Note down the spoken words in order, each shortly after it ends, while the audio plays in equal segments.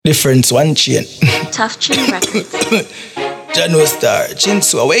Defrence one chain. TuffChin Records. Jano Star,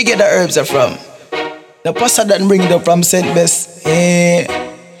 Chinsu, where you get the herbs are from? The pastor that bring it up from St. Bess.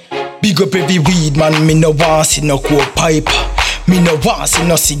 Big up every weed man, me no want see no coke pipe. Me no want see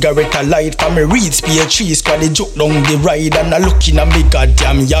no cigarette a light. For me read spear trees, cause they joke down the ride. And I looking at me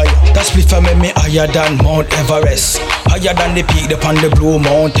goddamn yai. That split for me higher than Mount Everest. Higher than the peak upon the Blue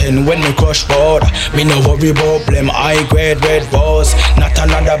Mountain. When me crush road, me no worry about blem. High grade red balls, not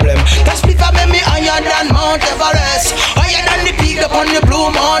another blem. That split for me higher than Mount Everest. Higher than the peak upon the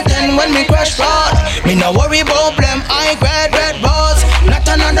Blue Mountain. When me crush road, me no worry about blem. High grade red balls, not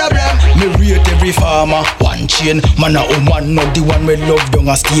another blem. Me rate every farmer one chain. Man a woman, not the one we love down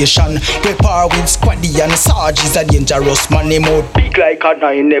a station. We par with squaddy and Sarge is a dangerous man. Him out big like a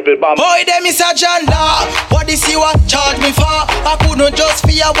 9-level bomb. Boy, them is a janda. What is you a charge me for? I couldn't just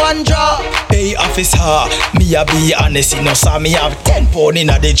fear one draw. Hey officer, me a be honest, you know, so me have 10 pound in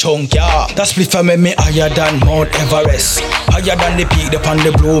a the chunk, yeah. That split for me higher than Mount Everest. Higher than the peak upon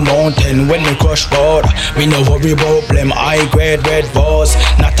the Blue Mountain. When me crush road, me no worry about blem. High grade red balls,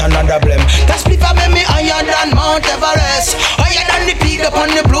 not another blem. That split for me higher than Mount Everest. Higher than the peak upon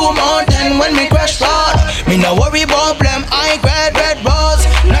the Blue Mountain. When me crush road, me no worry about blem. High grade red balls,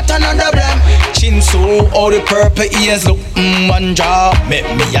 not another blem. Chinsu, all the purple ears look one jaw. Make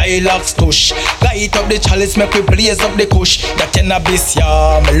me eye locks tush. Light up the chalice, make we blaze up the kush. That in a bis,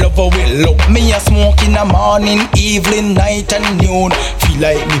 yeah, me love how we look. Me a smoke in the morning, evening, night and noon. Feel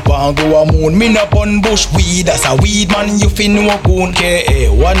like me want go a moon. Me no bun bush weed, that's a weed man, you fi know goon. K.A.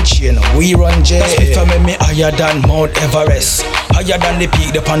 one chain, we run J. That's me for me higher than Mount Everest. Higher than the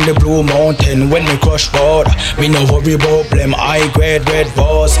peak upon the Blue Mountain. When me crush road, me no worry about blem. High grade red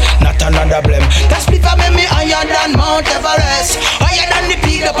balls, not another blem. That's me for me higher than Mount Everest. Higher than the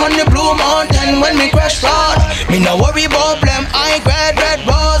peak upon the Blue Mountain. When me crush road, me no worry about blem. High grade red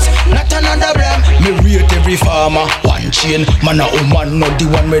balls, not another blem. Me rate every farmer one chain. Man a woman, not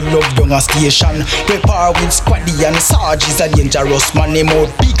the one we love down a station. We par with squaddy and Sarge is a dangerous man. Him out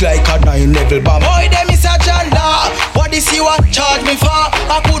big like a 9-level bomb. Boy, them is a janda. What is you a charge me for?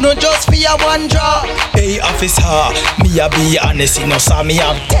 I couldn't just fear one draw. Hey officer, me a be honest, you know, so me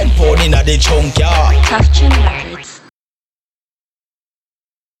have 10 pound in a the chunk, yeah. TuffChin Records.